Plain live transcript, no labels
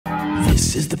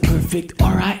This is the Perfect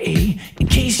RIA, in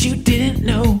case you didn't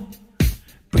know.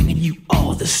 Bringing you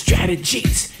all the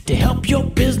strategies to help your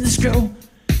business grow.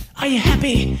 Are you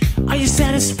happy? Are you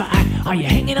satisfied? Are you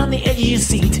hanging on the edge of your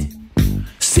seat?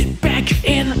 Sit back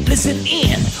and listen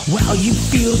in while you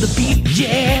feel the beat,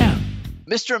 yeah!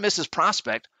 Mr. and Mrs.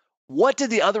 Prospect, what did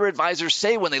the other advisors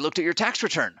say when they looked at your tax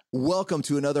return? Welcome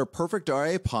to another Perfect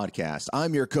RIA podcast.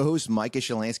 I'm your co-host, Micah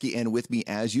Shalansky, and with me,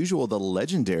 as usual, the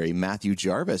legendary Matthew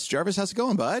Jarvis. Jarvis, how's it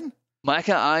going, bud?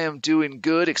 Micah, I am doing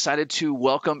good. Excited to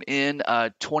welcome in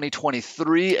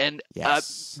 2023. And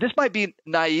Yes. This might be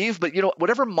naive, but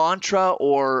whatever mantra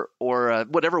or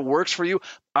whatever works for you,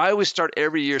 I always start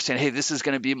every year saying, hey, this is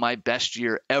going to be my best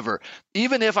year ever.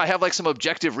 Even if I have like some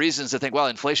objective reasons to think, well,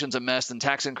 inflation's a mess and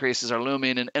tax increases are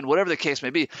looming and whatever the case may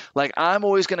be, like I'm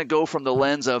always going to go from the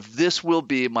lens of this will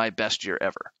be my best year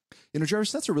ever.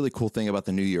 Jarvis, that's a really cool thing about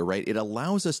the new year, right? It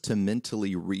allows us to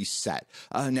mentally reset.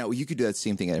 Now, you could do that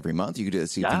same thing every month. You could do that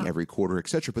same thing every quarter, et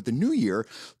cetera. But the new year,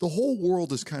 the whole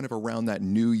world is kind of around that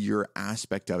new year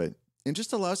aspect of it. And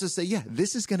just allows us to say, yeah,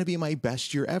 this is going to be my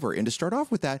best year ever. And to start off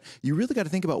with that, you really got to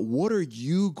think about what are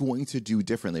you going to do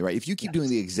differently, right? If you keep doing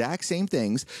the exact same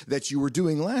things that you were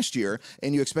doing last year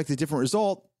and you expect a different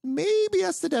result, maybe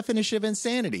that's the definition of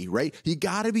insanity, right? You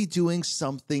got to be doing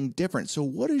something different. So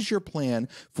what is your plan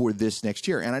for this next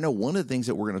year? And I know one of the things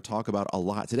that we're going to talk about a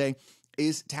lot today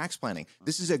is tax planning.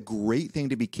 This is a great thing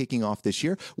to be kicking off this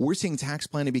year. We're seeing tax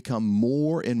planning become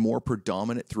more and more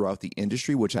predominant throughout the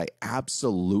industry, which I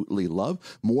absolutely love.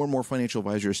 More and more financial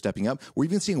advisors are stepping up. We're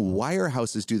even seeing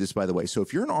wirehouses do this, by the way. So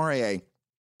if you're an RIA,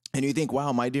 and you think,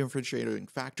 wow, my differentiating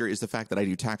factor is the fact that I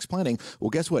do tax planning. Well,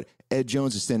 guess what? Ed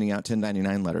Jones is sending out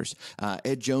 1099 letters.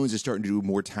 Ed Jones is starting to do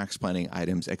more tax planning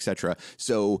items, etc.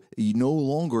 So no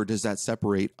longer does that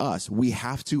separate us. We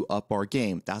have to up our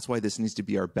game. That's why this needs to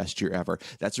be our best year ever.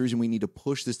 That's the reason we need to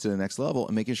push this to the next level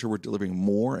and making sure we're delivering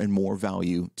more and more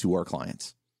value to our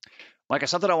clients. Micah,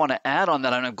 something I want to add on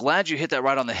that, and I'm glad you hit that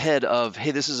right on the head of,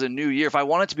 hey, this is a new year. If I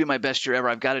want it to be my best year ever,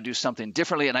 I've got to do something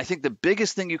differently. And I think the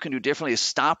biggest thing you can do differently is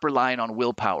stop relying on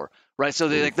willpower, right? So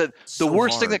the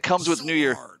worst thing that comes with New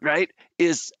Year, right,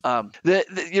 is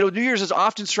New Year's is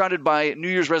often surrounded by New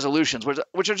Year's resolutions,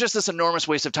 which are just this enormous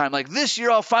waste of time. Like this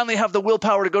year, I'll finally have the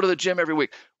willpower to go to the gym every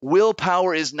week.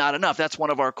 Willpower is not enough. That's one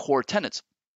of our core tenets.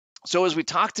 So as we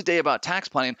talk today about tax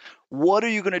planning, what are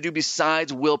you going to do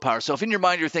besides willpower? So if in your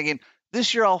mind you're thinking,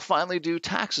 this year I'll finally do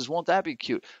taxes. Won't that be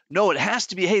cute? No, it has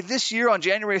to be, hey, this year on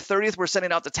January 30th, we're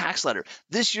sending out the tax letter.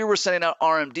 This year we're sending out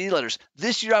RMD letters.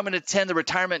 This year I'm going to attend the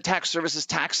Retirement Tax Services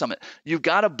Tax Summit. You've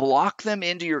got to block them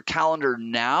into your calendar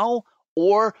now,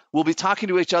 or we'll be talking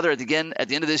to each other at the end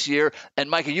of this year. And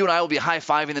Micah, you and I will be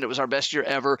high-fiving that it was our best year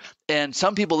ever. And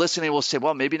some people listening will say,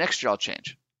 well, maybe next year I'll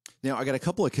change. Now, I got a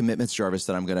couple of commitments, Jarvis,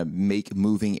 that I'm going to make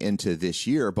moving into this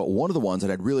year. But one of the ones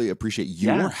that I'd really appreciate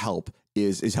your help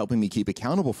is helping me keep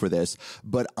accountable for this.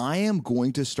 But I am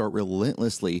going to start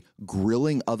relentlessly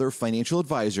grilling other financial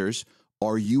advisors.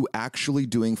 Are you actually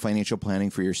doing financial planning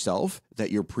for yourself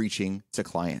that you're preaching to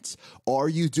clients? Are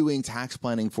you doing tax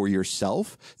planning for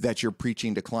yourself that you're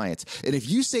preaching to clients? And if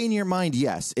you say in your mind,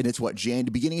 yes, and it's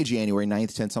beginning of January,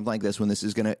 9th, 10th, something like this when this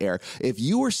is going to air. If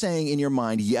you are saying in your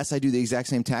mind, yes, I do the exact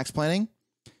same tax planning,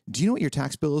 do you know what your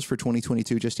tax bill is for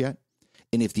 2022 just yet?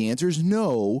 And if the answer is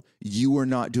no, you are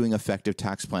not doing effective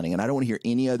tax planning. And I don't want to hear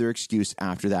any other excuse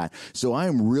after that. So I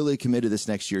am really committed this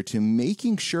next year to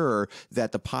making sure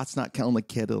that the pot's not calling the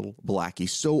kettle blacky.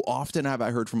 So often have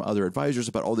I heard from other advisors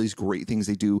about all these great things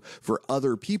they do for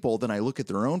other people. Then I look at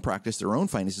their own practice, their own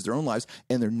finances, their own lives,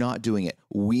 and they're not doing it.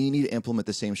 We need to implement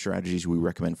the same strategies we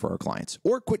recommend for our clients.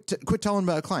 Or quit telling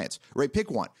about clients, right?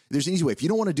 Pick one. There's an easy way. If you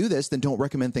don't want to do this, then don't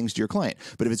recommend things to your client.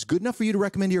 But if it's good enough for you to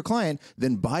recommend to your client,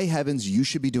 then by heavens, you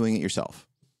should be doing it yourself.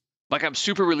 Mike, I'm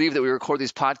super relieved that we record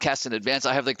these podcasts in advance.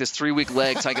 I have like this 3-week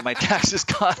leg so I get my taxes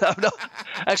caught up. No,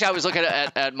 actually, I was looking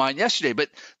at mine yesterday. But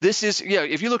this is,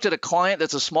 if you looked at a client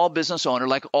that's a small business owner,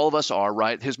 like all of us are,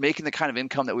 right, who's making the kind of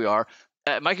income that we are,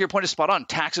 Mike, your point is spot on.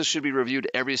 Taxes should be reviewed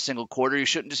every single quarter. You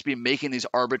shouldn't just be making these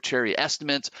arbitrary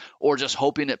estimates or just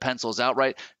hoping it pencils out,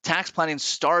 right? Tax planning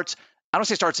starts, I don't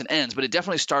say starts and ends, but it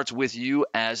definitely starts with you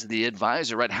as the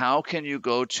advisor, right? How can you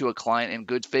go to a client in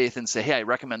good faith and say, hey, I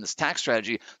recommend this tax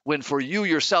strategy, when for you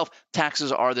yourself,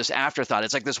 taxes are this afterthought.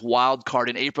 It's like this wild card.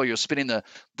 In April, you're spinning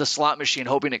the slot machine,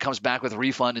 hoping it comes back with a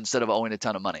refund instead of owing a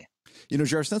ton of money.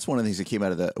 Jarvis, that's one of the things that came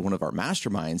out of one of our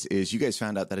masterminds is you guys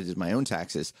found out that I did my own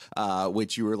taxes,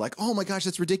 which you were like, oh my gosh,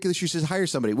 that's ridiculous. You should hire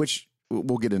somebody, which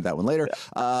we'll get into that one later.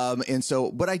 And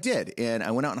so, but I did, and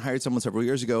I went out and hired someone several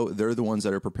years ago. They're the ones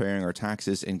that are preparing our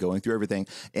taxes and going through everything.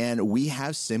 And we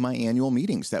have semi-annual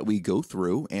meetings that we go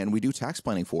through and we do tax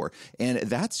planning for. And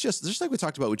that's just like we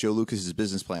talked about with Joe Lucas's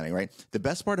business planning, right? The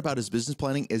best part about his business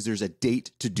planning is there's a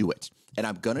date to do it. And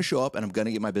I'm going to show up and I'm going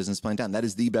to get my business plan done. That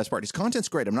is the best part. His content's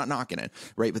great. I'm not knocking it,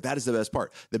 right? But that is the best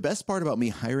part. The best part about me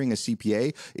hiring a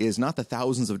CPA is not the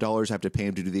thousands of dollars I have to pay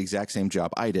him to do the exact same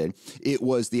job I did. It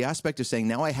was the aspect of saying,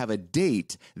 now I have a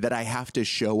date that I have to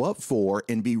show up for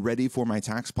and be ready for my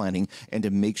tax planning and to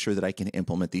make sure that I can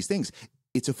implement these things.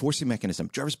 It's a forcing mechanism.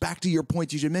 Jarvis, back to your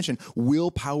point you just mentioned,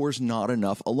 willpower's not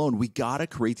enough alone. We got to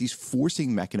create these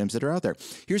forcing mechanisms that are out there.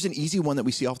 Here's an easy one that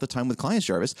we see all the time with clients,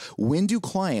 Jarvis.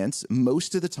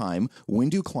 Most of the time, when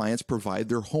do clients provide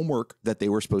their homework that they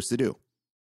were supposed to do?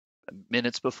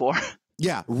 Minutes before.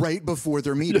 Yeah, right before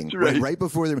their meeting. Right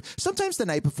before their sometimes the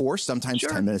night before, sometimes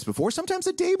 10 minutes before, sometimes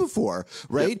a day before,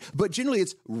 right? Yep. But generally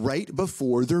it's right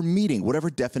before their meeting,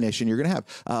 whatever definition you're going to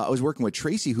have. I was working with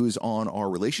Tracy, who's on our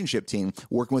relationship team,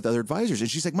 working with other advisors. And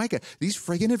she's like, Micah, these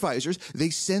friggin' advisors, they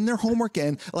send their homework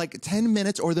in like 10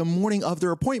 minutes or the morning of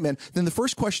their appointment. Then the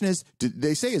first question is,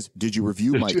 did you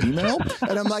review my email?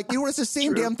 And I'm like, it's the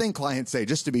same damn thing clients say,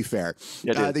 just to be fair.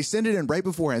 Yeah, they send it in right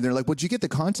beforehand. They're like, well, did you get the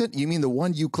content? You mean the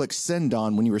one you click send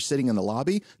on when you were sitting in the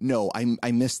lobby? No,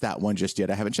 I missed that one just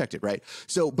yet. I haven't checked it, right?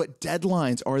 So, but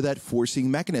deadlines are that forcing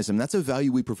mechanism. That's a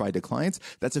value we provide to clients.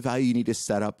 That's a value you need to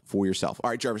set up for yourself. All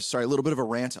right, Jarvis, sorry, a little bit of a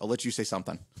rant. I'll let you say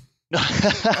something. No,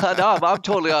 I'm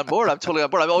totally on board.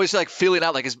 I'm always like feeling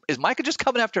out like, is Micah just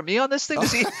coming after me on this thing?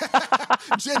 Does he?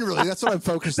 Generally, that's what I'm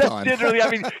focused on. Generally, I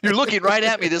mean, you're looking right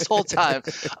at me this whole time.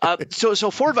 So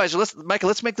for advisors, Micah,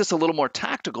 let's make this a little more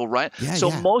tactical, right?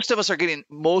 Most of us are getting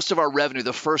most of our revenue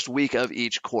the first week of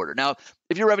each quarter. Now,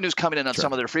 if your revenue is coming in on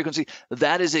some other frequency,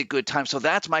 that is a good time. So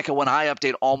that's, Micah, when I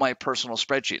update all my personal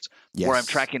spreadsheets, where I'm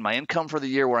tracking my income for the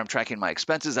year, where I'm tracking my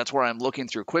expenses. That's where I'm looking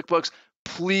through QuickBooks.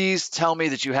 Please tell me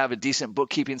that you have a decent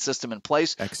bookkeeping system in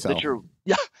place. Excel.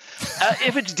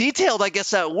 If it's detailed, I guess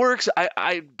that works.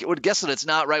 I would guess that it's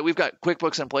not, right? We've got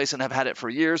QuickBooks in place and have had it for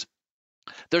years.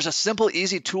 There's a simple,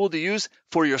 easy tool to use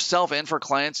for yourself and for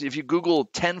clients. If you Google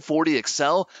 1040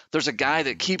 Excel, there's a guy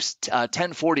that keeps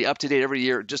 1040 up to date every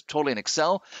year, just totally in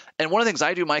Excel. And one of the things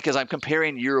I do, Mike, is I'm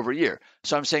comparing year over year.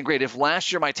 So I'm saying, great, if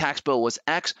last year my tax bill was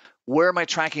X, where am I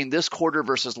tracking this quarter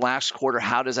versus last quarter?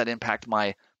 How does that impact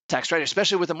my tax strategy,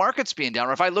 especially with the markets being down?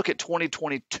 Or if I look at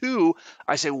 2022,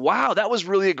 I say, wow, that was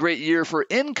really a great year for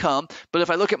income. But if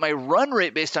I look at my run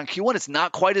rate based on Q1, it's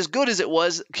not quite as good as it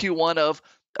was Q1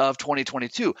 of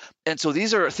 2022. And so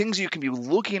these are things you can be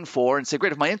looking for and say,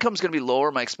 great, if my income is going to be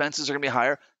lower, my expenses are going to be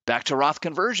higher, back to Roth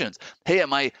conversions. Hey,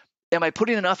 am I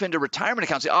putting enough into retirement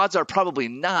accounts? The odds are probably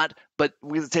not, but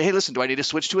we say, hey, listen, do I need to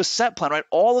switch to a set plan, right?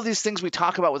 All of these things we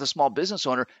talk about with a small business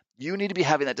owner, you need to be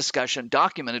having that discussion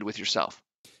documented with yourself.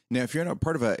 Now, if you're not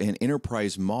part of an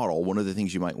enterprise model, one of the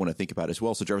things you might want to think about as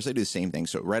well. So, Jarvis, I do the same thing.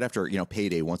 So, right after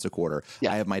payday once a quarter,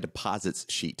 I have my deposits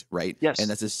sheet, right? Yes. And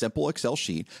that's a simple Excel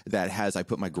sheet that has I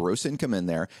put my gross income in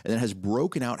there, and then has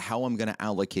broken out how I'm going to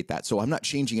allocate that. So I'm not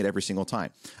changing it every single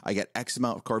time. I get X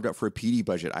amount carved out for a PD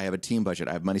budget. I have a team budget.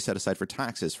 I have money set aside for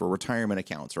taxes, for retirement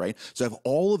accounts, right? So I have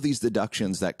all of these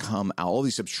deductions that come out, all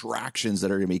these subtractions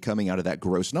that are going to be coming out of that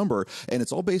gross number, and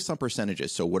it's all based on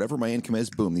percentages. So whatever my income is,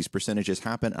 boom, these percentages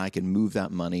happen. I can move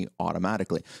that money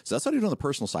automatically. So that's what I do on the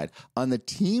personal side. On the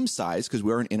team side, because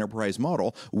we're an enterprise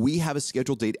model, we have a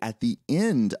scheduled date at the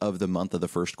end of the month of the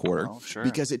first quarter,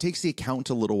 because it takes the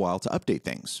accountant a little while to update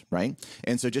things, right?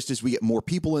 And so just as we get more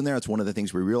people in there, it's one of the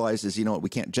things we realize is, we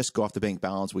can't just go off the bank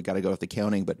balance. We got to go off the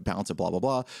accounting, but balance it, blah, blah,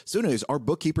 blah. So anyways, our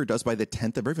bookkeeper does by the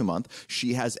 10th of every month.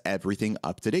 She has everything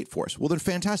up to date for us. Well, they're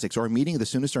fantastic. So the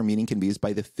soonest our meeting can be is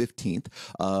by the 15th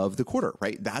of the quarter,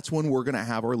 right? That's when we're going to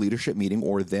have our leadership meeting,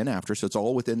 or then after. So it's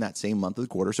all within that same month of the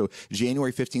quarter. So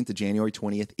January 15th to January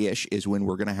 20th-ish is when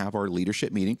we're going to have our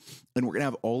leadership meeting, and we're going to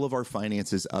have all of our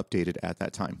finances updated at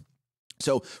that time.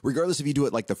 So regardless if you do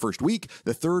it like the first week,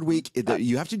 the third week,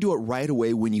 you have to do it right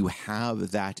away when you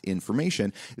have that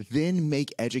information. Then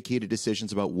make educated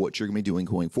decisions about what you're going to be doing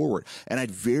going forward. And I'd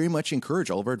very much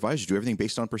encourage all of our advisors to do everything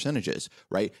based on percentages,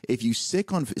 right? If you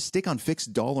stick on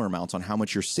fixed dollar amounts on how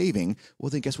much you're saving,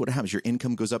 well, then guess what happens? Your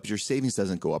income goes up, your savings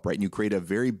doesn't go up, right? And you create a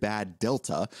very bad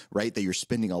delta, right? That you're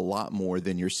spending a lot more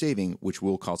than you're saving, which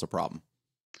will cause a problem.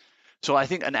 So I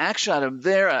think an action item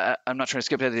there, I'm not trying to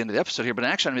skip it at the end of the episode here, but an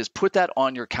action item is put that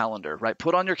on your calendar, right?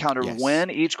 Put on your calendar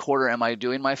when each quarter am I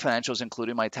doing my financials,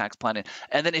 including my tax planning.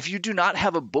 And then if you do not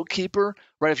have a bookkeeper,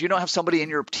 right? If you don't have somebody in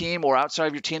your team or outside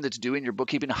of your team that's doing your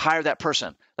bookkeeping, hire that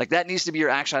person. Like that needs to be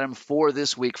your action item for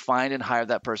this week. Find and hire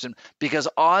that person, because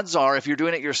odds are if you're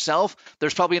doing it yourself,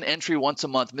 there's probably an entry once a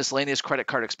month, miscellaneous credit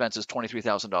card expenses,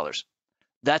 $23,000.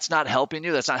 That's not helping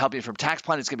you. That's not helping you from tax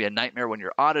planning. It's going to be a nightmare when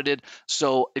you're audited.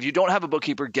 So if you don't have a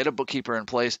bookkeeper, get a bookkeeper in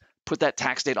place. Put that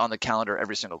tax date on the calendar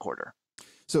every single quarter.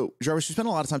 So, Jarvis, we spent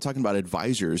a lot of time talking about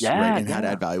advisors, right, and how to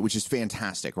add value, which is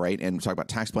fantastic, right? And talk about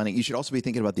tax planning. You should also be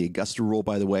thinking about the Augusta rule,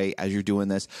 by the way, as you're doing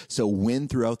this. So when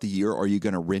throughout the year are you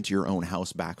going to rent your own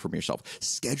house back from yourself?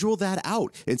 Schedule that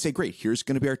out and say, great, here's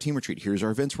going to be our team retreat. Here's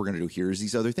our events we're going to do. Here's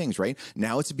these other things, right?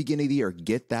 Now it's the beginning of the year.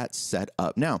 Get that set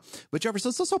up now. But, Jarvis,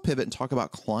 let's also pivot and talk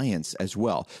about clients as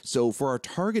well. So for our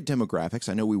target demographics,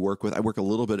 I know I work a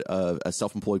little bit of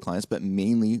self-employed clients, but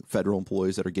mainly federal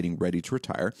employees that are getting ready to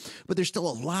retire. But there's still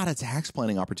a lot of tax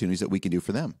planning opportunities that we can do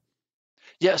for them.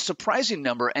 Yeah, surprising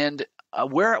number. And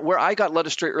where I got led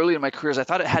astray early in my career is I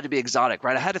thought it had to be exotic,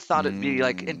 right? I had thought it'd be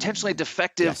like intentionally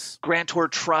defective grantor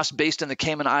trust based in the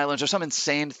Cayman Islands or some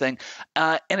insane thing.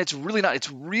 And it's really not. It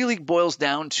really boils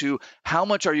down to how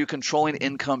much are you controlling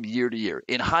income year to year.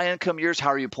 In high income years, how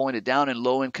are you pulling it down? In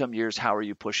low income years, how are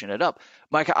you pushing it up?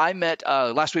 Micah, I met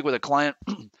last week with a client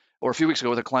or a few weeks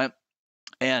ago with a client.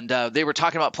 And they were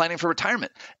talking about planning for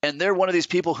retirement. And they're one of these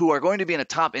people who are going to be in a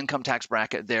top income tax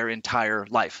bracket their entire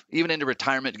life, even into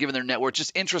retirement, given their net worth.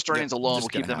 Just interest earnings alone will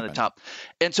keep them in the top.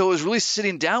 And so it was really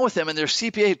sitting down with them, and their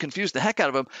CPA had confused the heck out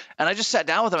of them. And I just sat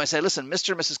down with them. I said, listen,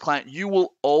 Mr. and Mrs. Client, you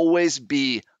will always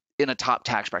be in a top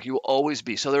tax bracket. You will always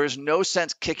be. So there is no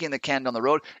sense kicking the can down the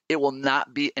road. It will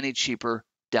not be any cheaper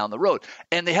down the road.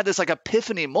 And they had this like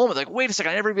epiphany moment, like, wait a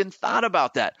second, I never even thought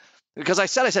about that. Because I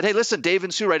said, hey, listen, Dave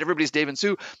and Sue, right? Everybody's Dave and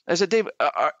Sue. I said, Dave,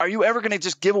 are you ever going to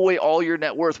just give away all your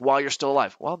net worth while you're still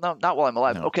alive? Well, no, not while I'm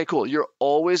alive. No. Okay, cool. You're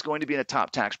always going to be in a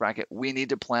top tax bracket. We need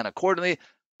to plan accordingly.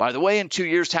 By the way, in 2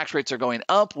 years, tax rates are going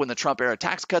up when the Trump era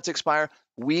tax cuts expire.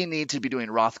 We need to be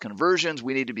doing Roth conversions.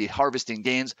 We need to be harvesting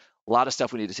gains. A lot of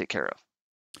stuff we need to take care of.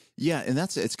 Yeah, and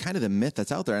it's kind of the myth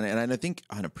that's out there. And I think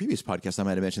on a previous podcast, I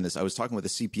might have mentioned this. I was talking with a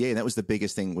CPA, and that was the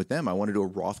biggest thing with them. I wanted to do a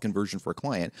Roth conversion for a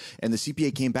client, and the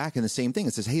CPA came back and the same thing.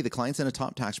 It says, hey, the client's in a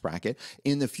top tax bracket.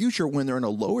 In the future, when they're in a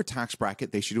lower tax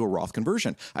bracket, they should do a Roth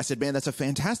conversion. I said, man, that's a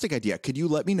fantastic idea. Could you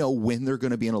let me know when they're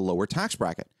going to be in a lower tax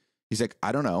bracket? He's like,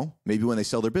 I don't know. Maybe when they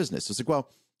sell their business. I was like, well,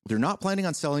 they're not planning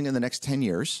on selling in the next 10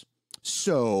 years.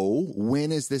 So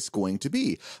when is this going to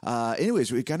be?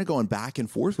 Anyways, we're kind of going back and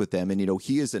forth with them. And,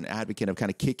 he is an advocate of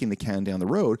kind of kicking the can down the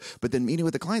road. But then meeting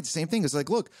with the client, the same thing. It's like,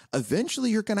 look,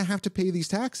 eventually you're going to have to pay these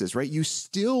taxes, right? You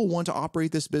still want to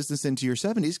operate this business into your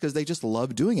 70s because they just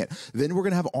love doing it. Then we're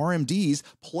going to have RMDs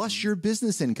plus your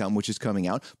business income, which is coming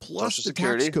out, plus the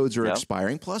tax codes are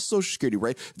expiring, plus Social Security,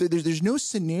 right? There's no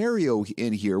scenario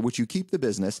in here which you keep the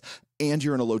business and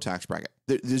you're in a low tax bracket.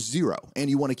 There's zero, and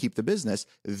you want to keep the business.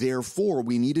 Therefore,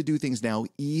 we need to do things now,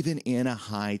 even in a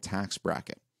high tax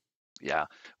bracket. Yeah,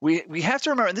 we have to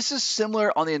remember, and this is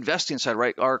similar on the investing side,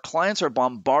 right? Our clients are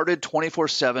bombarded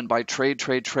 24/7 by trade,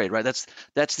 right?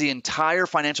 That's the entire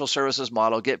financial services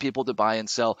model. Get people to buy and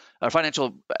sell.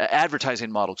 Financial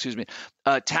advertising model, excuse me.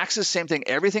 Taxes, same thing.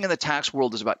 Everything in the tax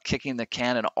world is about kicking the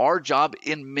can, and our job,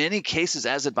 in many cases,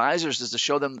 as advisors, is to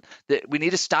show them that we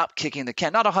need to stop kicking the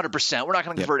can. Not 100%. We're not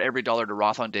going to convert every dollar to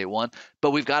Roth on day one,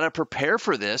 but we've got to prepare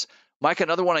for this. Mike,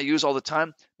 another one I use all the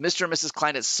time, Mr. and Mrs.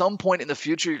 Client, at some point in the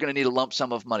future, you're going to need a lump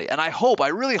sum of money. And I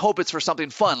really hope it's for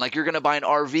something fun, like you're going to buy an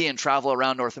RV and travel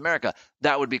around North America.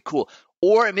 That would be cool.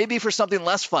 Or it may be for something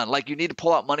less fun, like you need to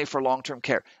pull out money for long-term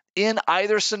care. In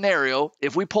either scenario,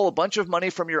 if we pull a bunch of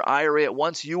money from your IRA at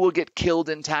once, you will get killed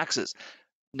in taxes.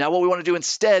 Now, what we want to do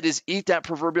instead is eat that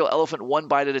proverbial elephant one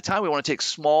bite at a time. We want to take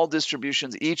small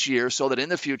distributions each year so that in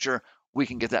the future, we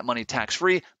can get that money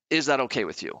tax-free. Is that okay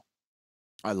with you?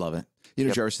 I love it.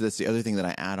 Jarvis, that's the other thing that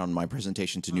I add on my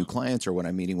presentation to new clients or when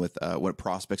I'm meeting with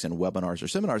prospects and webinars or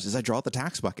seminars is I draw out the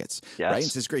tax buckets, right? And it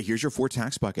says, great, here's your 4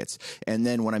 tax buckets. And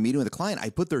then when I'm meeting with a client, I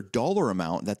put their dollar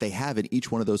amount that they have in each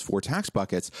one of those 4 tax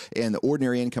buckets, and the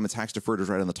ordinary income and tax deferred is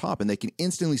right on the top, and they can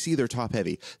instantly see they're top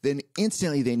heavy. Then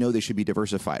instantly they know they should be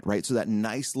diversified, right? So that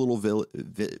nice little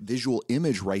visual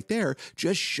image right there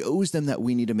just shows them that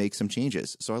we need to make some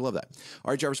changes. So I love that.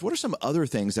 All right, Jarvis, what are some other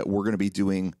things that we're going to be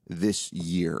doing this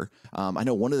year I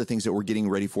know one of the things that we're getting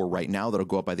ready for right now that'll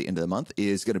go up by the end of the month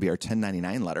is going to be our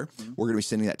 1099 letter. We're going to be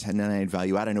sending that 1099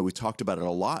 value out. I know we talked about it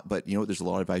a lot, but there's a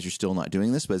lot of advisors still not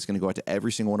doing this, but it's going to go out to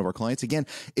every single one of our clients. Again,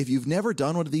 if you've never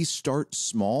done one of these, start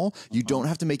small. You don't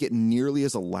have to make it nearly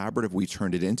as elaborate as we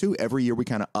turned it into. Every year we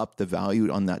kind of up the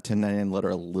value on that 1099 letter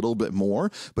a little bit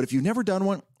more. But if you've never done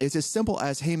one, it's as simple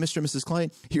as, hey, Mr. and Mrs.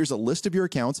 Client, here's a list of your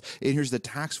accounts, and here's the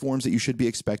tax forms that you should be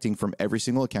expecting from every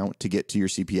single account to get to your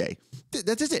CPA.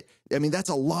 That's just it. I mean, that's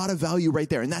a lot of value right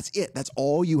there, and that's it. That's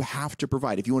all you have to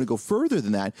provide. If you want to go further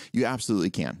than that, you absolutely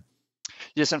can.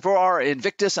 Yes, and for our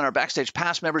Invictus and our Backstage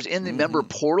Pass members in the member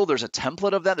portal, there's a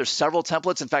template of that. There's several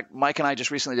templates. In fact, Mike and I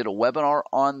just recently did a webinar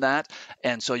on that,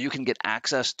 and so you can get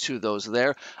access to those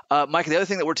there. Mike, the other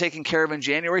thing that we're taking care of in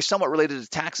January, somewhat related to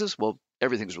taxes, well,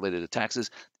 everything's related to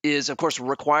taxes, is, of course,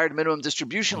 required minimum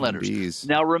distribution letters.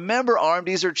 Now, remember,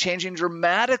 RMDs are changing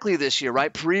dramatically this year,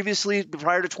 right? Previously,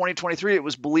 prior to 2023, it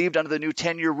was believed under the new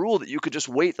 10-year rule that you could just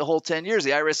wait the whole 10 years.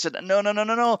 The IRS said,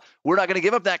 no, we're not going to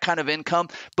give up that kind of income.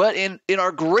 But in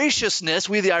our graciousness,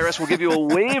 we, the IRS, will give you a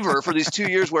waiver for these 2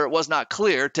 years where it was not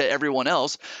clear to everyone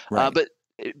else. Right. But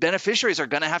beneficiaries are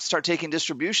going to have to start taking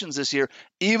distributions this year,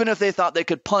 even if they thought they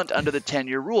could punt under the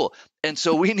 10-year rule. And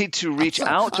so we need to reach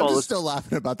out to all those. Still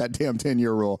laughing about that damn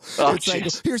 10-year rule. Oh, it's like,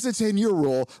 here's the 10-year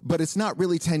rule, but it's not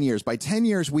really 10 years. By 10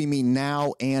 years, we mean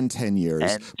now and 10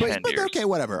 years. But okay,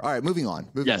 whatever. All right, moving on.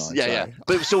 Yeah.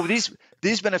 But so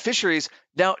these beneficiaries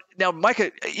now,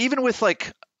 Micah, even with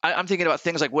like, I'm thinking about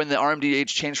things like when the RMD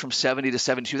age changed from 70 to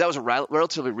 72. That was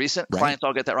relatively recent. Right. Clients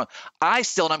all get that wrong. And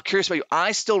I'm curious about you,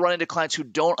 I still run into clients who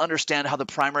don't understand how the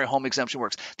primary home exemption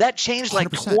works. That changed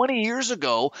like 100%. 20 years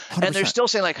ago, 100%. And they're still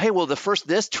saying like, hey, well,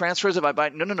 this transfers if I buy.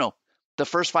 No. The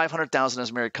first $500,000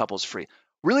 as married couple is free.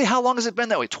 Really? How long has it been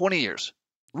that way? 20 years.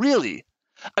 Really?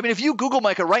 I mean, if you Google,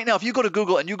 Micah, right now, if you go to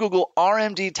Google and you Google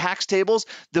RMD tax tables,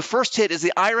 the first hit is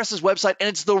the IRS's website, and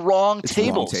it's the wrong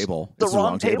tables. The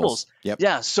wrong tables. Yep.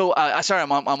 Yeah. So, sorry, I'm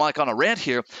like on a rant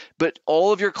here, but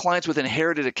all of your clients with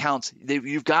inherited accounts,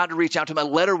 you've got to reach out to them. A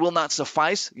letter will not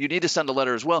suffice. You need to send a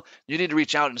letter as well. You need to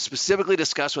reach out and specifically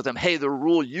discuss with them, hey, the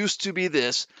rule used to be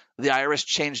this. The IRS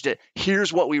changed it.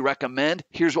 Here's what we recommend.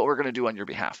 Here's what we're going to do on your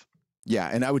behalf. Yeah,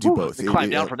 and I would do both. Climb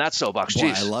down from that soapbox. Boy,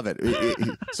 Jeez. I love it.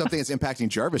 Something that's impacting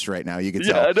Jarvis right now. You could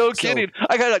tell. Yeah, no kidding.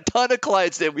 I got a ton of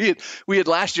clients that we had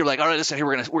last year. Like, all right, listen, here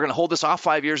we're gonna hold this off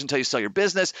 5 years until you sell your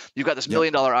business. You've got this $1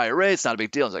 million IRA. It's not a big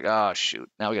deal. It's like, oh shoot,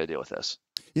 now we got to deal with this.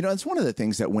 It's one of the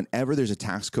things that whenever there's a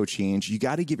tax code change, you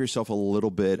got to give yourself a little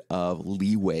bit of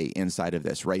leeway inside of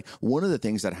this, right? One of the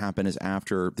things that happened is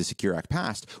after the Secure Act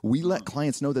passed, we let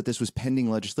clients know that this was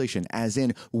pending legislation, as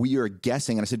in we are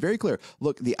guessing. And I said very clear,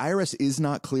 look, the IRS is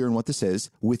not clear on what this is.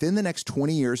 Within the next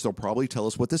 20 years, they'll probably tell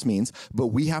us what this means, but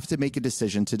we have to make a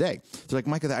decision today. They're like,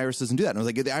 Micah, the IRS doesn't do that. And I was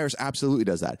like, the IRS absolutely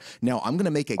does that. Now, I'm going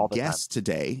to make a guess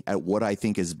today at what I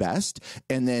think is best.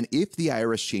 And then if the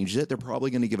IRS changes it, they're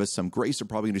probably going to give us some grace. They're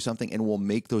probably going to do something, and we'll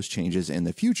make those changes in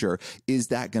the future. Is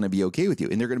that going to be okay with you?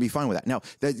 And they're going to be fine with that. Now,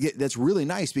 that's really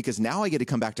nice, because now I get to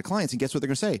come back to clients, and guess what they're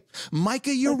going to say?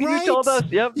 Micah, you're right. You told us.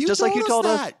 Yep. Just like you told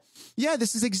us. Yeah,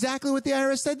 this is exactly what the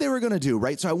IRS said they were going to do,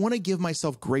 right? So I want to give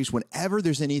myself grace whenever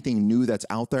there's anything new that's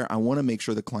out there. I want to make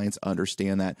sure the clients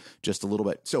understand that just a little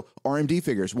bit. So RMD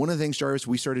figures, one of the things, Jarvis,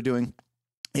 we started doing,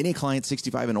 any client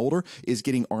 65 and older is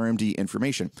getting RMD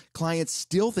information. Client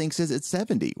still thinks it's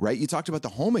 70, right? You talked about the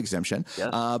home exemption, yes.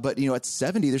 But at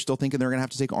 70, they're still thinking they're going to have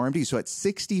to take RMD. So at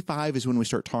 65 is when we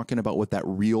start talking about what that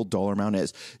real dollar amount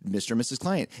is. Mr. and Mrs.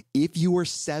 Client, if you were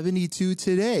 72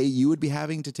 today, you would be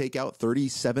having to take out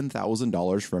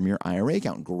 $37,000 from your IRA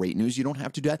account. Great news. You don't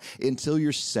have to do that until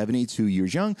you're 72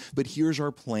 years young, but here's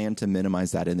our plan to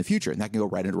minimize that in the future. And that can go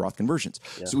right into Roth conversions.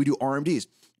 Yeah. So we do RMDs.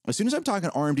 As soon as I'm talking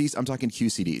RMDs, I'm talking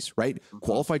QCDs, right? Mm-hmm.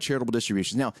 Qualified charitable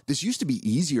distributions. Now, this used to be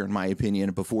easier, in my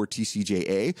opinion, before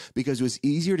TCJA, because it was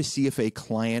easier to see if a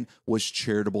client was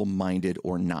charitable minded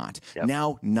or not. Yep.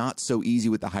 Now, not so easy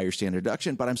with the higher standard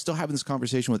deduction, but I'm still having this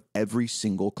conversation with every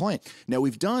single client. Now,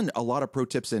 we've done a lot of pro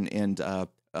tips and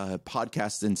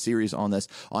podcasts and series on this,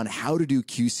 on how to do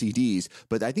QCDs.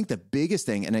 But I think the biggest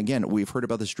thing, and again, we've heard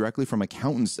about this directly from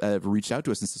accountants that have reached out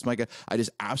to us and says, Micah, I just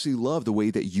absolutely love the way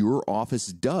that your office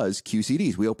does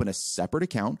QCDs. We open a separate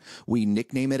account. We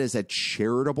nickname it as a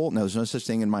charitable. Now, there's no such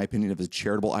thing, in my opinion, of a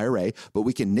charitable IRA, but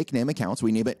we can nickname accounts.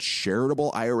 We name it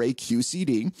charitable IRA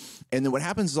QCD. And then what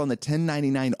happens is on the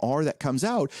 1099-R that comes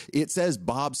out, it says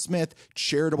Bob Smith,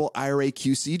 charitable IRA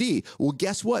QCD. Well,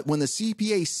 guess what? When the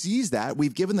CPA sees that,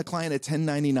 we've given the client a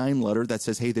 1099 letter that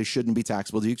says, hey, this shouldn't be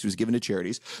taxable to you because it was given to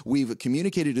charities. We've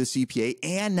communicated to the CPA,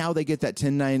 and now they get that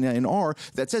 1099-R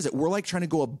that says it. We're like trying to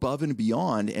go above and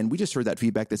beyond, and we just heard that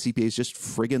feedback that CPAs just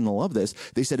friggin' love this.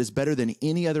 They said it's better than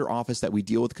any other office that we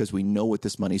deal with because we know what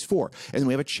this money's for. And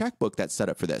we have a checkbook that's set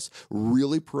up for this.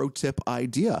 Really pro tip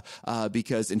idea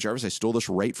because, and Jarvis, I stole this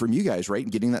right from you guys, right?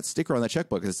 And getting that sticker on that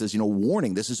checkbook that says,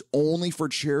 warning, this is only for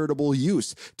charitable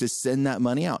use to send that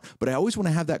money out. But I always want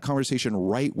to have that conversation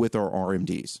right with our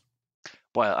RMDs.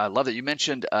 Boy, I love that. You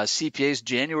mentioned CPAs.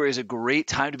 January is a great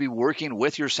time to be working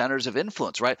with your centers of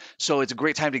influence, right? So it's a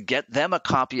great time to get them a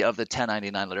copy of the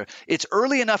 1099 letter. It's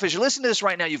early enough. As you listen to this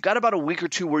right now, you've got about a week or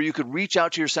two where you could reach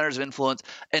out to your centers of influence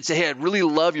and say, hey, I'd really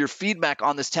love your feedback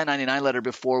on this 1099 letter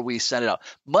before we send it out.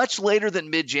 Much later than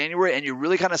mid-January, and you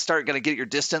really kind of start going to get your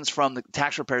distance from the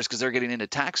tax preparers because they're getting into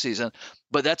tax season.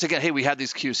 But that's, again, hey, we had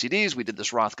these QCDs. We did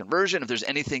this Roth conversion. If there's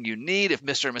anything you need, if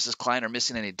Mr. and Mrs. Klein are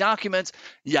missing any documents,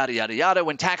 yada, yada, yada.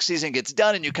 When tax season gets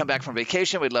done and you come back from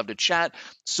vacation, we'd love to chat.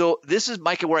 So this is,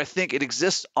 Micah, where I think it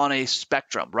exists on a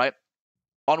spectrum, right?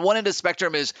 On one end of the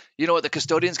spectrum is, the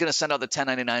custodian's going to send out the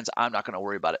 1099s. I'm not going to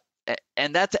worry about it.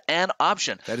 And that's an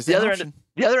option. That is the an other option.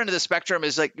 The other end of the spectrum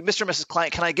is like, Mr. and Mrs.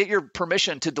 Client, can I get your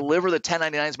permission to deliver the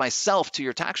 1099s myself to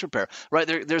your tax preparer? Right?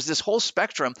 There's this whole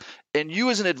spectrum, and you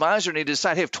as an advisor need to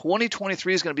decide, hey, if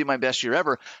 2023 is going to be my best year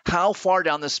ever, how far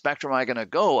down this spectrum am I going to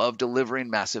go of delivering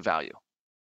massive value?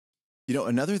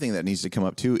 Another thing that needs to come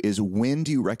up too is, when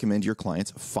do you recommend your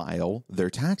clients file their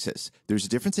taxes? There's a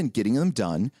difference in getting them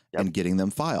done and getting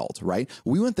them filed, right?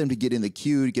 We want them to get in the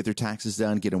queue to get their taxes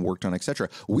done, get them worked on, etc.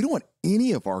 We don't want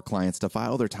any of our clients to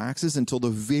file their taxes until the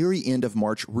very end of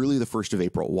March, really the 1st of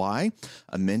April. Why?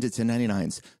 Amended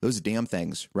 1099s, those damn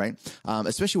things, right?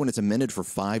 Especially when it's amended for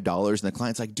 $5 and the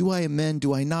client's like, do I amend?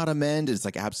 Do I not amend? And it's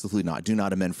like, absolutely not. Do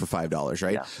not amend for $5,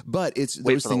 right? Yeah. But it's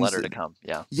wait those for things the letter to come.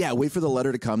 Yeah, wait for the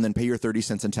letter to come, then pay your 30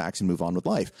 cents in tax and move on with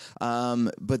life.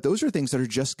 But those are things that are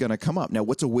just going to come up. Now,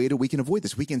 what's a way that we can avoid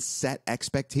this? We can set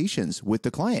expectations with the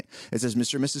client. It says,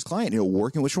 Mr. and Mrs. Client,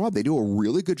 working with Schwab, they do a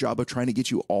really good job of trying to get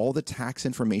you all the tax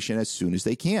information as soon as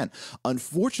they can.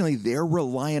 Unfortunately, they're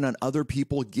relying on other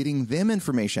people getting them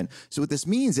information. So what this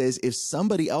means is, if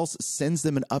somebody else sends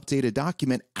them an updated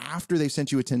document after they've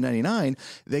sent you a 1099,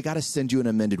 they got to send you an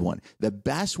amended one. The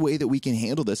best way that we can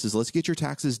handle this is, let's get your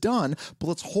taxes done, but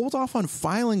let's hold off on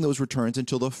filing those returns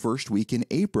until the first week in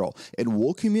April. And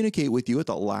we'll communicate with you at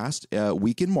the last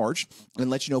week in March and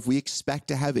let you know if we expect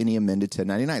to have any amended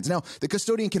 1099s. Now, the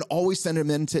custodian can always send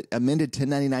an amended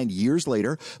 1099 years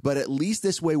later, but at least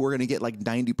this way we're going to get like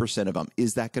 90% of them.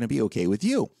 Is that going to be okay with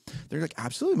you? They're like,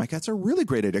 absolutely, Mike, that's a really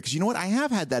great idea. Because you know what? I have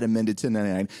had that amended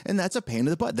 1099, and that's a pain in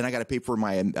the butt. Then I got to pay for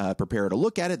my preparer to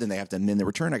look at it. Then they have to amend the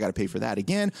return. I got to pay for that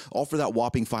again, all for that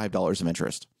whopping $5 of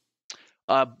interest.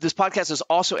 This podcast is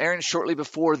also airing shortly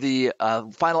before the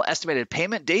final estimated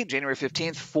payment date, January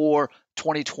 15th for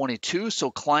 2022.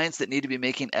 So clients that need to be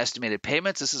making estimated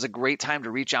payments, this is a great time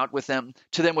to reach out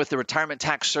to them with the Retirement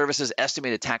Tax Services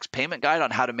Estimated Tax Payment Guide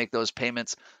on how to make those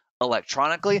payments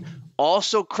electronically.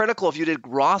 Also critical, if you did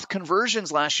Roth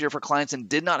conversions last year for clients and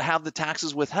did not have the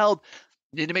taxes withheld,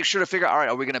 you need to make sure to figure out, all right,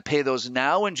 are we going to pay those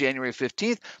now in January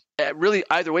 15th? Really,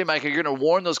 either way, Micah, you're going to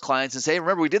warn those clients and say,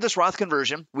 remember, we did this Roth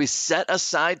conversion. We set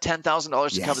aside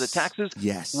 $10,000 to cover the taxes.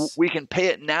 Yes. We can pay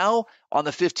it now on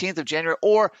the 15th of January,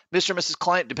 or Mr. and Mrs.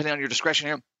 Client, depending on your discretion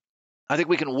here. I think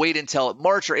we can wait until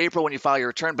March or April when you file your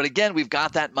return. But again, we've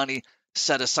got that money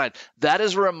set aside. That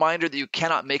is a reminder that you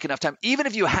cannot make enough time. Even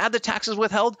if you had the taxes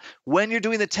withheld, when you're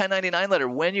doing the 1099 letter,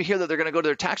 when you hear that they're going to go to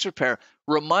their tax preparer,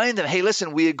 remind them, hey,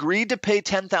 listen, we agreed to pay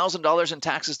 $10,000 in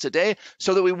taxes today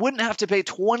so that we wouldn't have to pay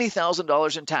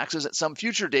 $20,000 in taxes at some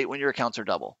future date when your accounts are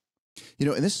double. And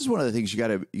this is one of the things you got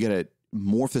to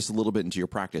morph this a little bit into your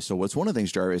practice. So what's one of the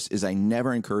things, Jarvis, is I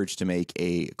never encourage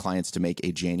clients to make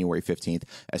a January 15th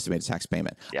estimated tax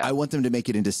payment. Yeah. I want them to make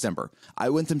it in December. I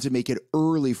want them to make it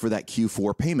early for that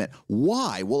Q4 payment.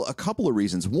 Why? Well, a couple of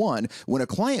reasons. One, when a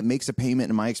client makes a payment,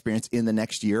 in my experience, in the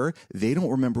next year, they don't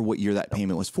remember what year that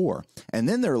payment was for. And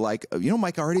then they're like,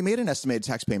 Mike, I already made an estimated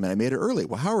tax payment. I made it early.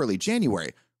 Well, how early?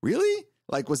 January. Really?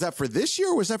 Like, was that for this year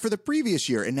or was that for the previous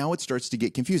year? And now it starts to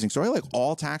get confusing. So I like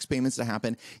all tax payments to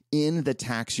happen in the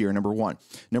tax year, number one.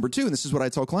 Number two, and this is what I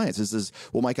tell clients, is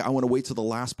well, Micah, I want to wait till the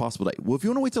last possible date. Well, if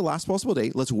you want to wait till the last possible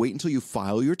date, let's wait until you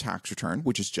file your tax return,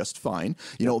 which is just fine.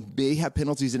 May have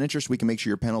penalties and interest. We can make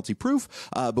sure you're penalty proof,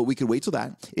 but we could wait till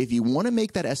that. If you want to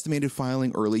make that estimated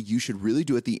filing early, you should really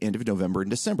do it at the end of November and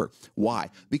December. Why?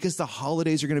 Because the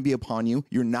holidays are going to be upon you.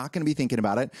 You're not going to be thinking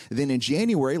about it. Then in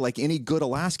January, like any good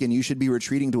Alaskan, you should be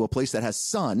retreating to a place that has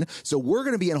sun. So we're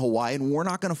going to be in Hawaii, and we're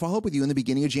not going to follow up with you in the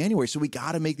beginning of January. So we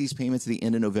got to make these payments at the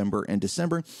end of November and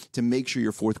December to make sure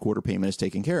your fourth quarter payment is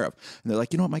taken care of. And they're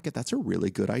like, you know what, Micah, that's a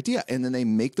really good idea. And then they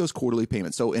make those quarterly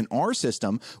payments. So in our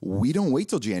system, we don't wait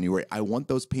till January. I want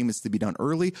those payments to be done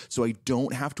early so I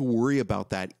don't have to worry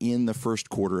about that in the first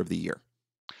quarter of the year.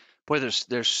 Boy,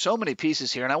 there's so many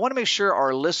pieces here, and I want to make sure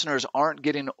our listeners aren't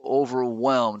getting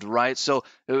overwhelmed, right? So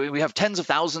we have tens of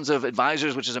thousands of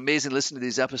advisors, which is amazing. Listen to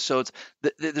these episodes.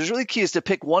 There's really key is to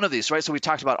pick one of these, right? So we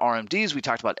talked about RMDs, we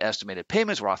talked about estimated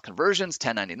payments, Roth conversions,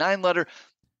 1099 letter.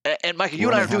 And Micah, you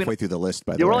and I are doing halfway through the list,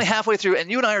 by the way. We're only halfway through,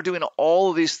 and you and I are doing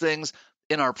all of these things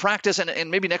in our practice, and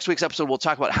maybe next week's episode we'll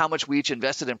talk about how much we each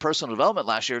invested in personal development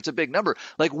last year. It's a big number.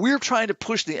 Like, we're trying to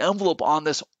push the envelope on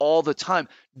this all the time.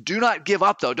 Do not give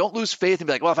up, though. Don't lose faith and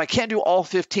be like, well, if I can't do all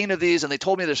 15 of these and they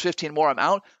told me there's 15 more, I'm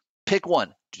out. Pick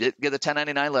one. Get the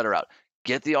 1099 letter out.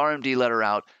 Get the RMD letter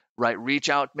out, right? Reach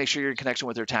out. Make sure you're in connection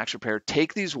with your tax preparer.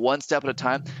 Take these one step at a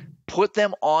time. Put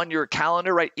them on your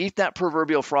calendar, right? Eat that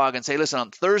proverbial frog and say, listen, on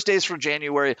Thursdays for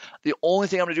January, the only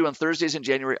thing I'm going to do on Thursdays in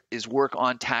January is work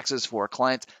on taxes for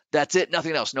clients. That's it.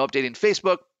 Nothing else. No updating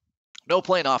Facebook, no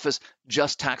playing Office,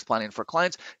 just tax planning for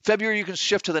clients. February, you can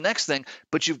shift to the next thing,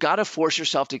 but you've got to force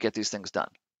yourself to get these things done.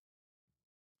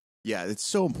 Yeah, it's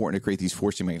so important to create these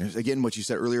forcing mechanisms. Again, what you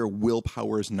said earlier,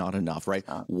 willpower is not enough, right?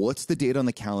 What's the date on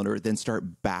the calendar? Then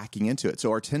start backing into it. So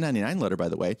our 1099 letter, by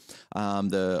the way,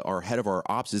 our head of our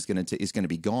ops is going to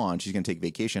be gone. She's going to take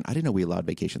vacation. I didn't know we allowed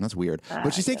vacation. That's weird.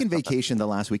 But she's taking vacation the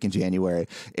last week in January.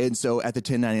 And so at the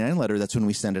 1099 letter, that's when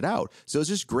we send it out. So it's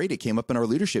just great. It came up in our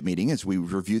leadership meeting as we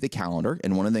review the calendar.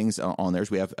 And one of the things on there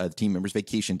is we have team members'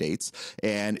 vacation dates.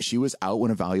 And she was out when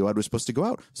a value add was supposed to go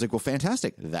out. I was like, well,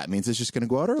 fantastic. That means it's just going to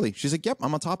go out early. She's like, yep,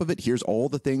 I'm on top of it. Here's all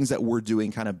the things that we're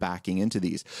doing, kind of backing into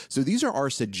these. So these are our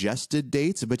suggested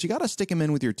dates, but you got to stick them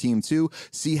in with your team too.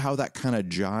 See how that kind of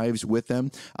jives with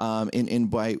them. And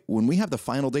by when we have the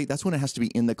final date, that's when it has to be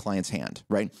in the client's hand,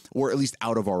 right? Or at least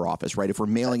out of our office, right? If we're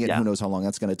mailing it, who knows how long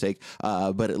that's going to take.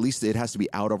 But at least it has to be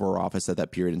out of our office at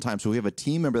that period in time. So we have a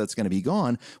team member that's going to be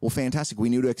gone. Well, fantastic. We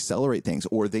need to accelerate things,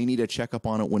 or they need to check up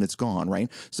on it when it's gone,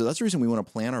 right? So that's the reason we want to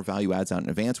plan our value adds out in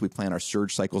advance. We plan our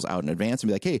surge cycles out in advance and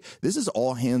be like, hey, this is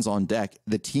all hands on deck.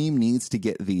 The team needs to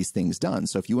get these things done.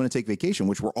 So if you want to take vacation,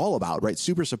 which we're all about, right?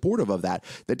 Super supportive of that.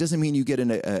 That doesn't mean you get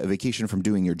a vacation from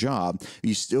doing your job.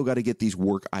 You still got to get these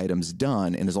work items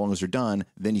done. And as long as they're done,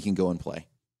 then you can go and play.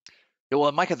 Yeah,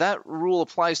 well, Micah, that rule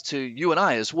applies to you and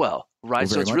I as well, right?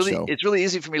 Well, so it's really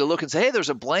easy for me to look and say, hey, there's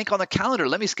a blank on the calendar.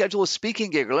 Let me schedule a speaking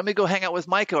gig, or let me go hang out with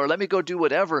Micah, or let me go do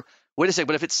whatever. Wait a second.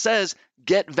 But if it says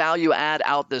get value add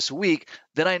out this week,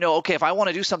 then I know, okay, if I want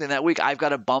to do something that week, I've got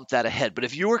to bump that ahead. But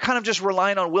if you were kind of just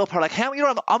relying on willpower, like, hey, I'm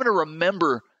going to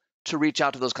remember to reach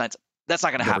out to those clients. That's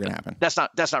not going to happen. That's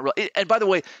not real. And by the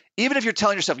way, even if you're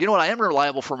telling yourself, you know what, I am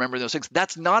reliable for remembering those things,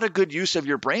 that's not a good use of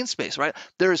your brain space, right?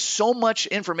 There is so much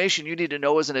information you need to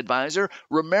know as an advisor.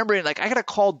 Remembering, like, I got to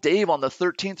call Dave on the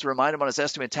 13th to remind him on his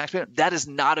estimated tax payment. That is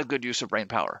not a good use of brain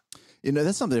power. You know,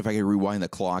 that's something, if I could rewind the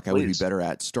clock, I would be better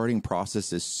at starting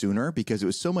processes sooner, because it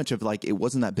was so much of like, it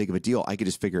wasn't that big of a deal. I could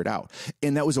just figure it out.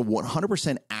 And that was a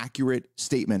 100% accurate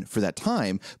statement for that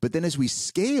time. But then as we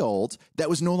scaled,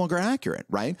 that was no longer accurate,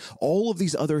 right? All of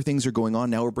these other things are going on.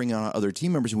 Now we're bringing on other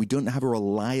team members, and we don't have a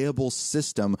reliable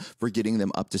system for getting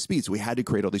them up to speed. So we had to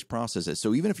create all these processes.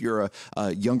 So even if you're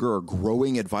a younger or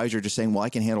growing advisor just saying, well, I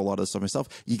can handle a lot of this stuff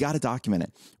myself, you got to document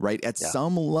it, right? At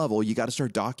some level, you got to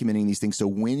start documenting these things. So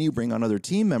when you bring on other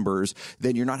team members,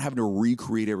 then you're not having to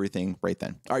recreate everything right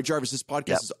then. All right, Jarvis, this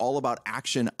podcast is all about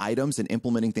action items and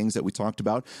implementing things that we talked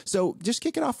about. So just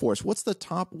kick it off for us. What's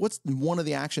one of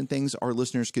the action things our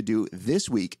listeners could do this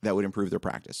week that would improve their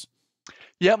practice?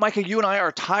 Yeah, Micah, you and I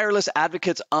are tireless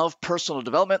advocates of personal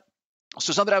development.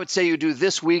 So something I would say you do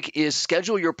this week is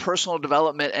schedule your personal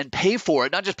development and pay for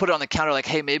it. Not just put it on the calendar like,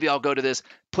 hey, maybe I'll go to this.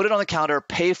 Put it on the calendar,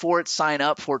 pay for it, sign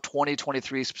up for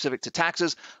 2023 specific to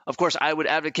taxes. Of course, I would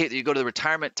advocate that you go to the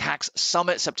Retirement Tax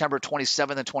Summit September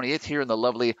 27th and 28th here in the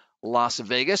lovely Las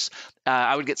Vegas.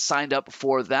 I would get signed up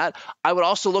for that. I would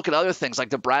also look at other things like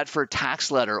the Bradford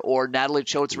Tax Letter or Natalie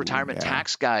Choate's Retirement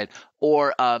Tax Guide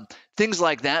or things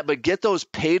like that. But get those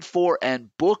paid for and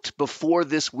booked before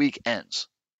this week ends.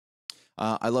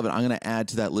 I love it. I'm going to add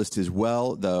to that list as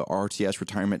well the RTS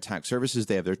Retirement Tax Services.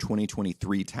 They have their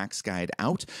 2023 tax guide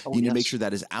out. You need to make sure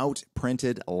that is out,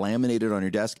 printed, laminated on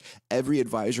your desk. Every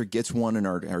advisor gets one in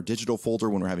our digital folder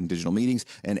when we're having digital meetings,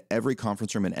 and every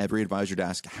conference room and every advisor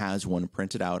desk has one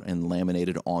printed out and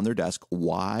laminated on their desk.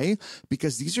 Why?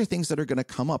 Because these are things that are going to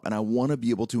come up, and I want to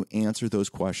be able to answer those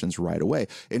questions right away.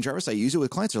 And Jarvis, I use it with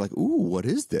clients. They're like, ooh, what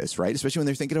is this, right? Especially when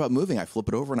they're thinking about moving. I flip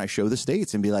it over and I show the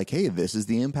states and be like, hey, this is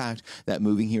the impact that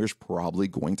moving here is probably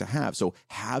going to have. So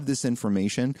have this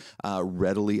information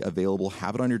readily available.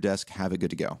 Have it on your desk. Have it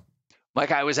good to go.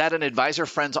 Mike, I was at an advisor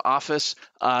friend's office.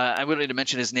 I wouldn't need to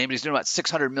mention his name, but he's doing about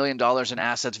 $600 million in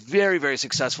assets. Very, very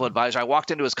successful advisor. I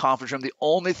walked into his conference room. The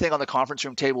only thing on the conference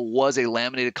room table was a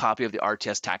laminated copy of the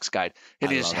RTS tax guide.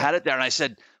 And he just had it there. And I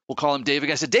said, we'll call him Dave.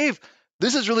 I said, Dave,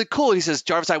 this is really cool. He says,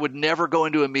 Jarvis, I would never go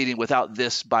into a meeting without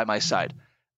this by my side.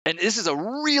 And this is a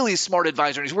really smart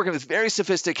advisor, and he's working with very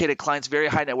sophisticated clients, very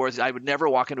high net worth. I would never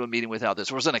walk into a meeting without this.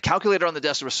 There wasn't a calculator on the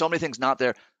desk. There were so many things not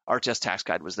there. RTS tax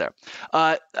guide was there.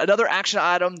 Another action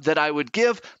item that I would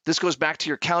give, this goes back to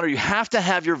your calendar. You have to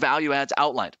have your value adds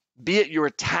outlined, be it your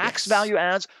tax value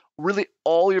adds, really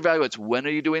all your value adds. When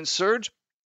are you doing surge?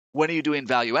 When are you doing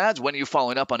value adds? When are you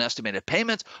following up on estimated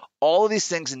payments? All of these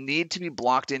things need to be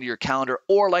blocked into your calendar,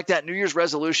 or like that New Year's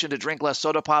resolution to drink less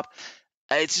soda pop.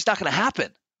 It's just not going to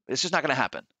happen. It's just not going to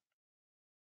happen.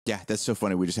 Yeah, that's so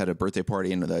funny. We just had a birthday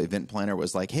party, and the event planner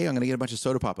was like, "Hey, I'm going to get a bunch of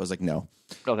soda pop." I was like, "No,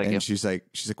 thank you." She's like,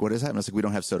 "What is that?" And I was like, "We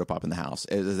don't have soda pop in the house.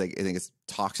 It was like, I think it's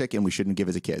toxic, and we shouldn't give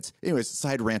it to kids." Anyways,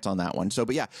 side rant on that one. So,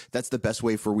 but yeah, that's the best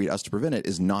way for us to prevent it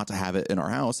is not to have it in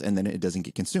our house, and then it doesn't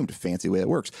get consumed. Fancy way it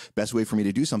works. Best way for me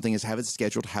to do something is have it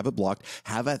scheduled, have it blocked,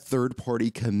 have a third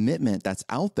party commitment that's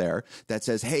out there that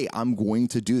says, "Hey, I'm going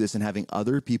to do this," and having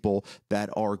other people that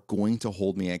are going to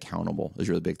hold me accountable is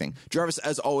really big thing. Jarvis,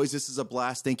 as always, this is a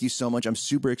blast. Thank you so much. I'm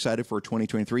super excited for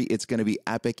 2023. It's going to be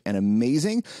epic and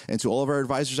amazing. And to all of our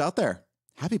advisors out there,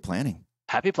 happy planning.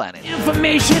 Happy planning.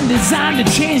 Information designed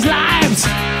to change lives.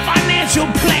 Financial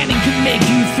planning can make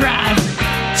you thrive.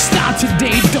 Start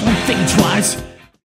today, don't think twice.